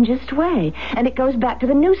strangest way. And it goes back to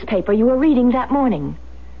the newspaper you were reading that morning.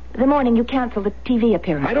 The morning you canceled the TV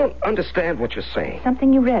appearance. I don't understand what you're saying.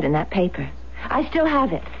 Something you read in that paper. I still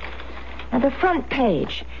have it. Now, the front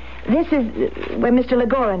page. This is where Mr.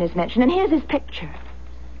 Legorin is mentioned, and here's his picture.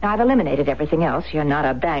 Now, I've eliminated everything else. You're not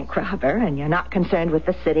a bank robber, and you're not concerned with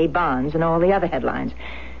the city bonds and all the other headlines.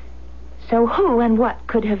 So who and what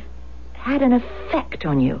could have had an effect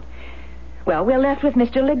on you? Well, we're left with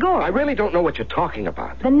Mr. Legorin. I really don't know what you're talking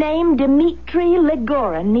about. The name Dmitri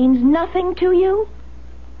Legorin means nothing to you?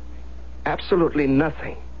 Absolutely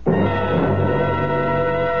nothing.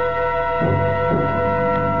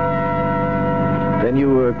 Then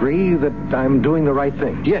you agree that I'm doing the right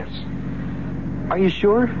thing? Yes. Are you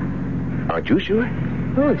sure? Aren't you sure?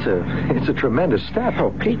 Well, it's a tremendous step.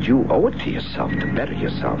 Oh, Pete, you owe it to yourself to better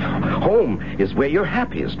yourself. Home is where you're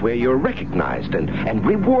happiest, where you're recognized and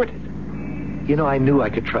rewarded. You know, I knew I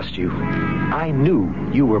could trust you. I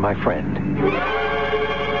knew you were my friend.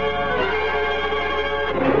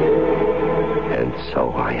 And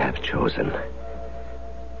so I have chosen.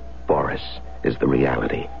 Boris is the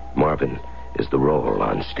reality. Marvin is the role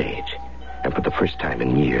on stage. And for the first time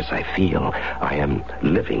in years, I feel I am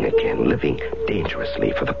living again, living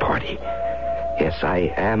dangerously for the party. Yes,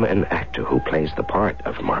 I am an actor who plays the part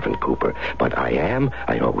of Marvin Cooper, but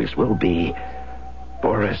I always will be,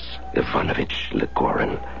 Boris Ivanovich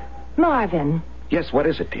Legorin. Marvin. Yes, what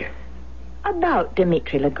is it, dear? About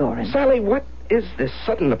Dmitri Legorin. Sally, what is this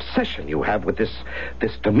sudden obsession you have with this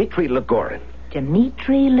Dmitri Legorin?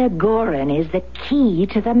 Dmitri Legorin is the key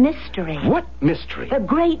to the mystery. What mystery? The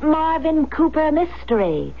great Marvin Cooper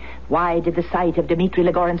mystery. Why did the sight of Dmitri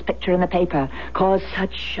Legorin's picture in the paper cause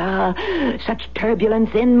such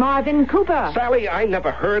turbulence in Marvin Cooper? Sally, I never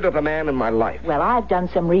heard of the man in my life. Well, I've done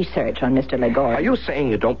some research on Mr. Legorin. Are you saying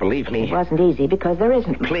you don't believe me? It wasn't easy because there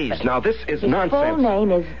isn't. Please, now this is His nonsense. full name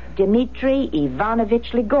is Dmitri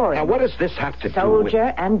Ivanovich Legorin. Now, what does this have to do with...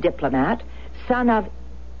 Soldier and diplomat, son of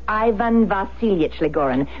Ivan Vasilyevich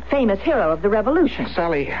Legorin, famous hero of the revolution.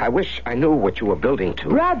 Sally, I wish I knew what you were building to.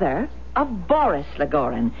 Brother of Boris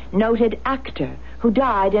Legorin, noted actor who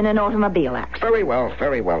died in an automobile accident. Very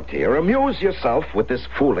well, dear. Amuse yourself with this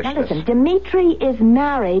foolishness. Now listen, Dmitri is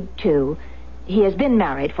married to... He has been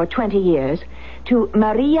married for 20 years to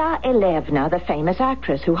Maria Elevna, the famous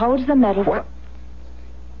actress who holds the medal... What?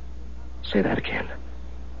 Say that again.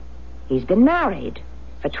 He's been married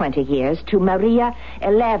for 20 years to Maria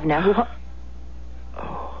Elevna, who...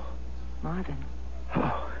 Oh. Marvin.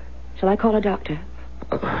 Oh. Shall I call a doctor?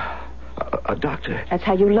 A doctor? That's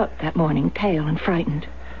how you looked that morning, pale and frightened.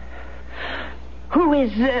 Who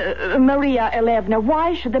is Maria Elevna?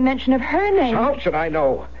 Why should the mention of her name... How should I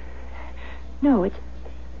know? No, it's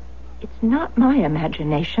not my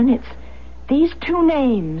imagination. It's these two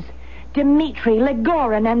names. Dmitri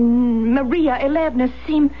Legorin and Maria Elevna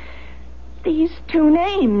seem... These two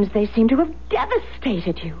names, they seem to have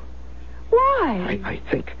devastated you. Why? I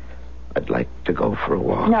think I'd like to go for a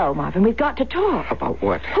walk. No, Marvin, we've got to talk. About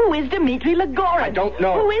what? Who is Dmitri Legorin? I don't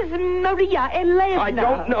know. Who is Maria Elevna? I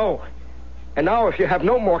don't know. And now, if you have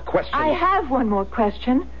no more questions... I have one more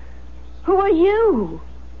question. Who are you?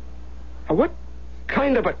 What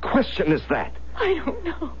kind of a question is that? I don't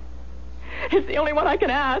know. It's the only one I can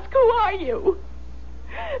ask. Who are you?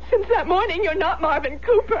 Since that morning, you're not Marvin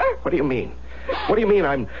Cooper. What do you mean? What do you mean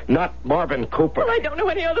I'm not Marvin Cooper? Well, I don't know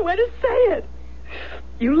any other way to say it.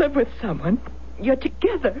 You live with someone. You're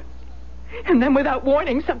together. And then without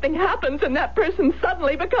warning, something happens and that person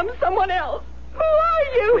suddenly becomes someone else. Who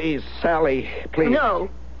are you? Please, Sally, please. No.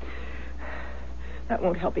 That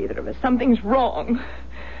won't help either of us. Something's wrong.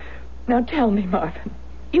 Now tell me, Marvin.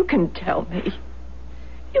 You can tell me.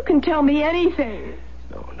 You can tell me anything.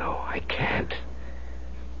 No, I can't.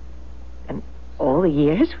 And all the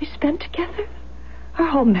years we spent together? Our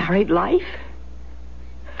whole married life?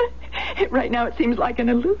 Right now it seems like an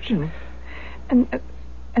illusion. And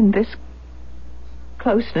this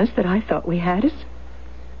closeness that I thought we had is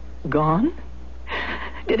gone?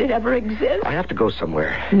 Did it ever exist? I have to go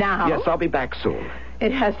somewhere. Now? Yes, I'll be back soon.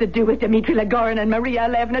 It has to do with Dmitri Legorin and Maria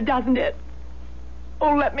Elevna, doesn't it?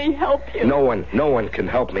 Oh, let me help you. No one can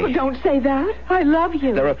help me. Oh, don't say that. I love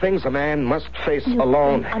you. There are things a man must face You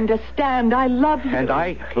alone. don't understand. I love you. And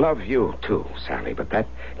I love you, too, Sally, but that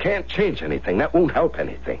can't change anything. That won't help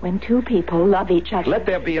anything. When two people love each other... Let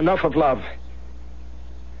there be enough of love.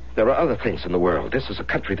 There are other things in the world. This is a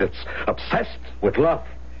country that's obsessed with love.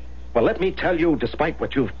 Well, let me tell you, despite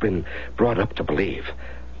what you've been brought up to believe,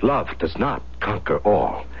 love does not conquer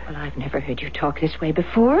all. Well, I've never heard you talk this way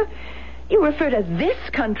before. You refer to this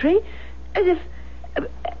country as if...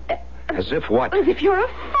 As if what? As if you're a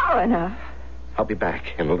foreigner. I'll be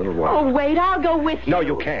back in a little while. Oh, wait, I'll go with you. No,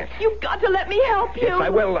 you can't. You've got to let me help you. Yes, I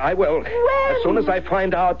will. When? As soon as I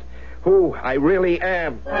find out who I really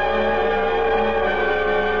am.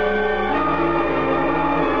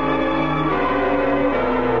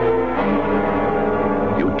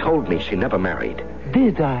 You told me she never married.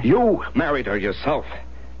 Did I? You married her yourself.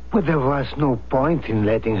 But there was no point in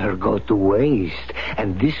letting her go to waste.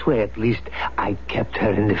 And this way, at least, I kept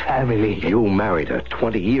her in the family. You married her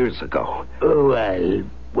 20 years ago. Well,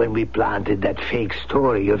 when we planted that fake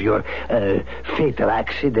story of your fatal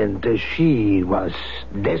accident, she was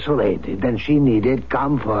desolated and she needed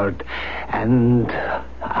comfort. And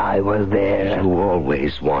I was there. You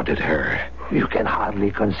always wanted her. You can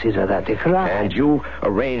hardly consider that a crime. And you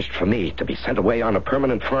arranged for me to be sent away on a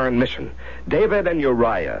permanent foreign mission. David and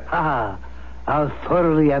Uriah. Ah, how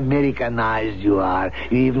thoroughly Americanized you are.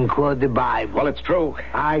 You even quote the Bible. Well, it's true.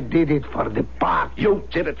 I did it for the part. You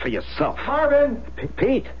did it for yourself. Marvin!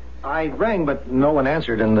 Pete. I rang, but no one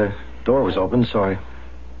answered, and the door was open, so I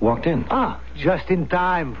walked in. Ah, just in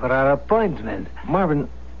time for our appointment. Marvin,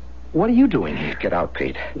 what are you doing here? Get out,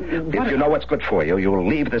 Pete. If you know what's good for you, you'll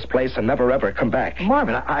leave this place and never, ever come back.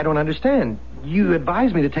 Marvin, I don't understand. You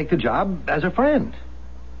advised me to take the job as a friend.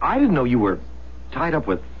 I didn't know you were tied up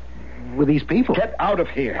with these people. Get out of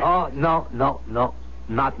here. Oh, no.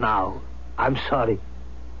 Not now. I'm sorry.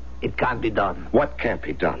 It can't be done. What can't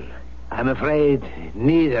be done? I'm afraid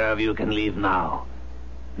neither of you can leave now.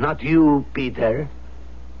 Not you, Peter.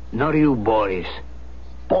 Nor you, Boris.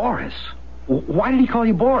 Boris? Why did he call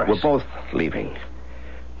you Boris? We're both leaving.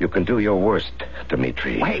 You can do your worst,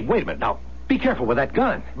 Dmitri. Wait a minute. Now, be careful with that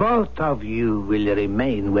gun. Both of you will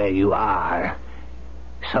remain where you are.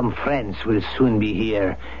 Some friends will soon be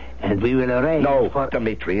here, and we will arrange No,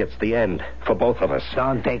 Dmitri, it's the end for both of us.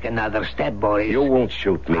 Don't take another step, Boris. You won't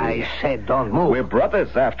shoot me. I said don't move. We're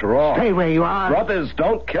brothers, after all. Stay where you are. Brothers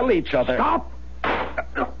don't kill each other. Stop!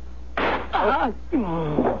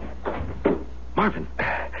 Marvin,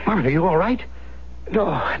 are you all right? No,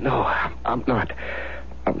 I'm not.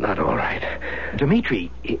 I'm not all right.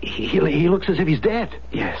 Dmitri, he looks as if he's dead.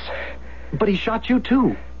 Yes. But he shot you,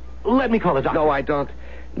 too. Let me call a doctor. No, I don't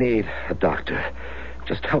need a doctor.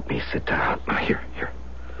 Just help me sit down. Here.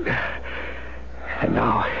 And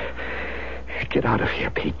now, get out of here,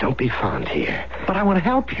 Pete. Don't be fond here. But I want to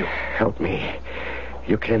help you. Help me.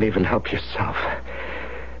 You can't even help yourself.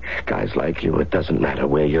 Guys like you, it doesn't matter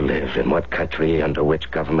where you live, in what country, under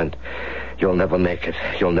which government. You'll never make it.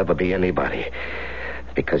 You'll never be anybody.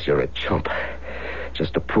 Because you're a chump.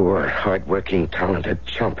 Just a poor, hard-working, talented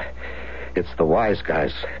chump. It's the wise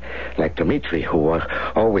guys, like Dmitri, who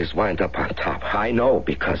always wind up on top. I know,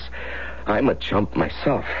 because I'm a chump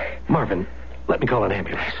myself. Marvin, let me call an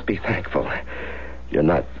ambulance. Be thankful. You're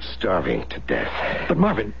not starving to death. But,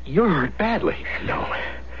 Marvin, you're hurt badly. No.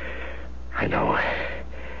 I know.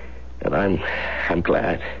 And I'm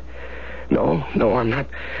glad. No, I'm not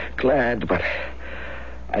glad, but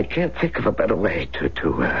I can't think of a better way to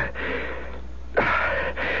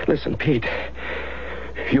listen, Pete.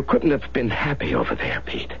 You couldn't have been happy over there,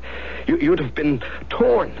 Pete. You'd have been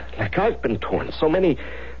torn, like I've been torn. So many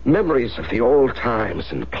memories of the old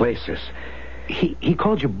times and places. He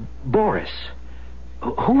called you Boris.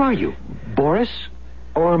 Who are you? Boris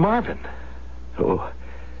or Marvin? Who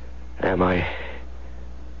am I?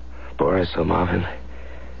 Boris or Marvin?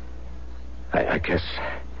 I guess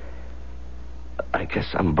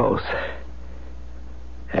I'm both.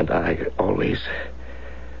 And I always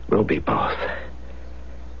will be both.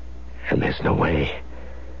 And there's no way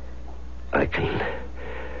I can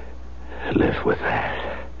live with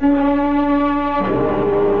that.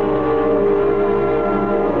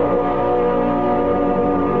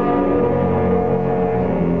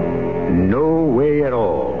 No way at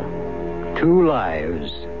all. Two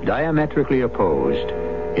lives diametrically opposed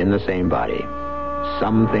in the same body.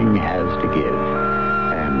 Something has to give,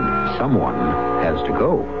 and someone has to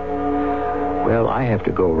go. Well, I have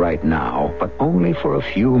to go right now, but only for a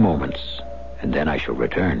few moments, and then I shall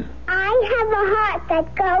return. I have a heart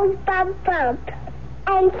that goes bump bump,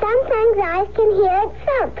 and sometimes I can hear it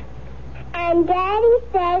thump. And Daddy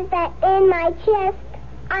says that in my chest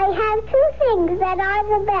I have two things that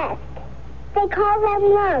are the best. They call them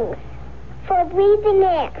lungs, for breathing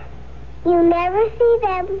air. You never see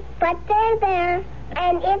them, but they're there.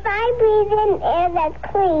 And if I breathe in air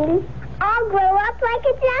that's clean, I'll grow up like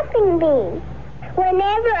a jumping bean.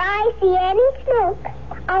 Whenever I see any smoke,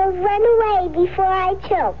 I'll run away before I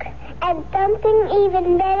choke. And something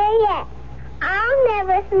even better yet, I'll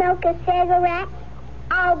never smoke a cigarette.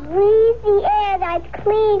 I'll breathe the air that's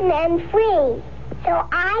clean and free, so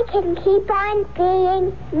I can keep on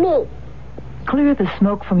being me. Clear the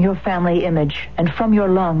smoke from your family image and from your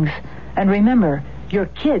lungs. And remember, your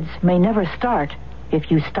kids may never start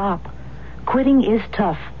if you stop. Quitting is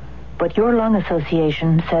tough, but your lung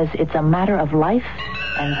association says it's a matter of life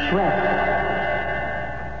and breath.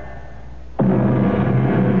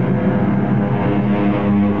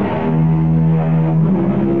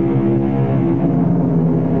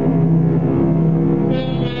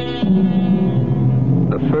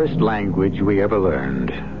 language we ever learned,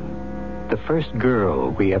 the first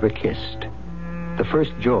girl we ever kissed, the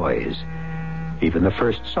first joys, even the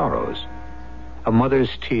first sorrows, a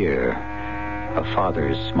mother's tear, a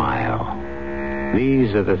father's smile.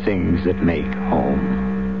 These are the things that make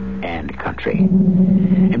home and country.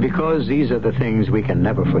 And because these are the things we can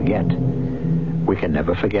never forget, we can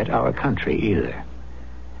never forget our country either.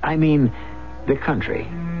 I mean, the country.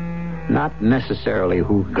 Not necessarily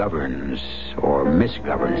who governs or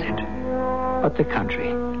misgoverns it, but the country,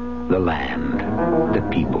 the land, the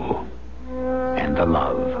people, and the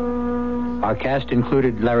love. Our cast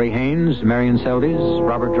included Larry Haynes, Marion Seldes,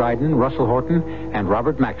 Robert Dryden, Russell Horton, and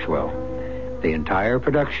Robert Maxwell. The entire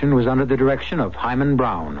production was under the direction of Hyman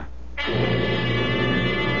Brown.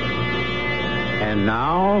 And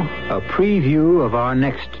now, a preview of our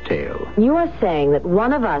next tale. You are saying that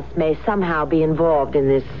one of us may somehow be involved in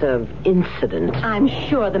this incident. I'm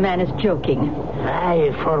sure the man is joking.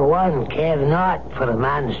 I, for one, care not for a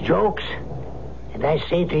man's jokes. And I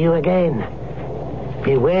say to you again,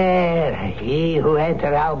 beware ye who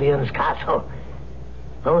enter Albion's castle.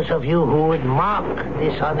 Those of you who would mock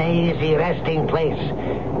this uneasy resting place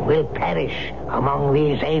will perish among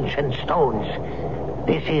these ancient stones.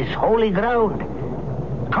 This is holy ground,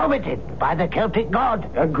 coveted by the Celtic god.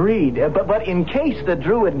 Agreed. But in case the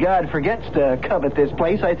druid god forgets to covet this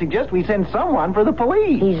place, I suggest we send someone for the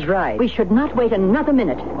police. He's right. We should not wait another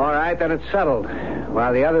minute. All right, then it's settled.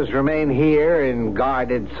 While the others remain here in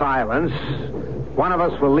guarded silence, one of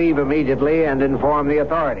us will leave immediately and inform the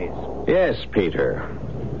authorities. Yes, Peter.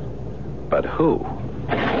 But who?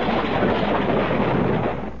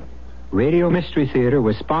 Radio Mystery Theater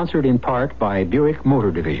was sponsored in part by Buick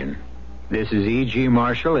Motor Division. This is E.G.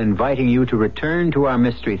 Marshall inviting you to return to our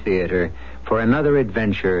Mystery Theater for another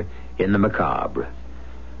adventure in the macabre.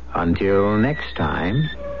 Until next time,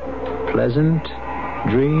 pleasant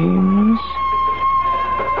dreams.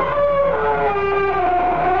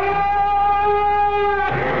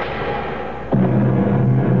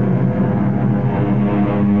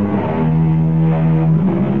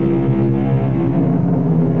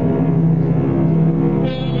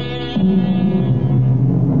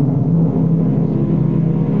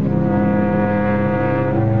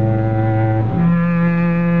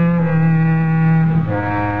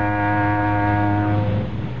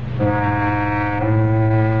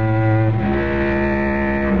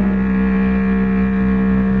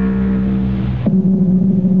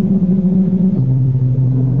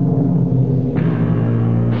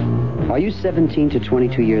 Are you 17 to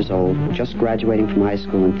 22 years old, just graduating from high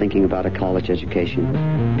school and thinking about a college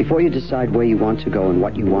education? Before you decide where you want to go and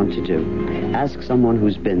what you want to do, ask someone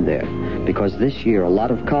who's been there. Because this year, a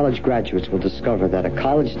lot of college graduates will discover that a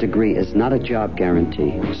college degree is not a job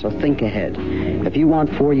guarantee. So think ahead. If you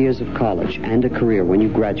want 4 years of college and a career when you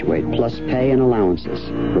graduate, plus pay and allowances,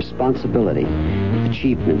 responsibility,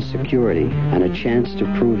 achievement, security, and a chance to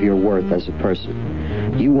prove your worth as a person,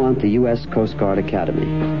 you want the U.S. Coast Guard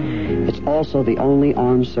Academy. It's also the only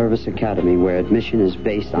armed service academy where admission is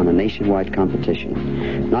based on a nationwide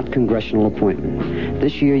competition, not congressional appointment.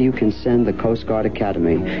 This year you can send the Coast Guard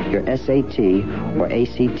Academy your SAT or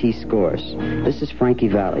ACT scores. This is Frankie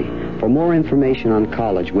Valli. For more information on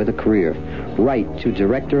college with a career, write to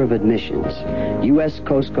Director of Admissions, U.S.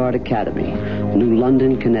 Coast Guard Academy, New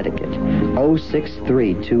London, Connecticut,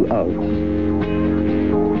 06320.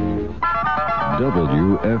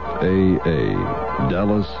 WFAA,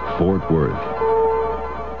 Dallas, Fort Worth.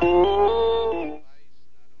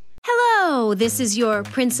 Hello, this is your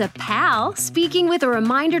Principal speaking with a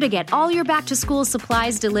reminder to get all your back-to-school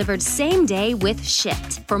supplies delivered same day with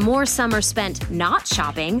Shipt. For more summer spent not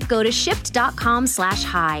shopping, go to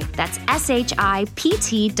shipt.com/hi. That's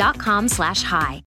SHIPT.com/hi.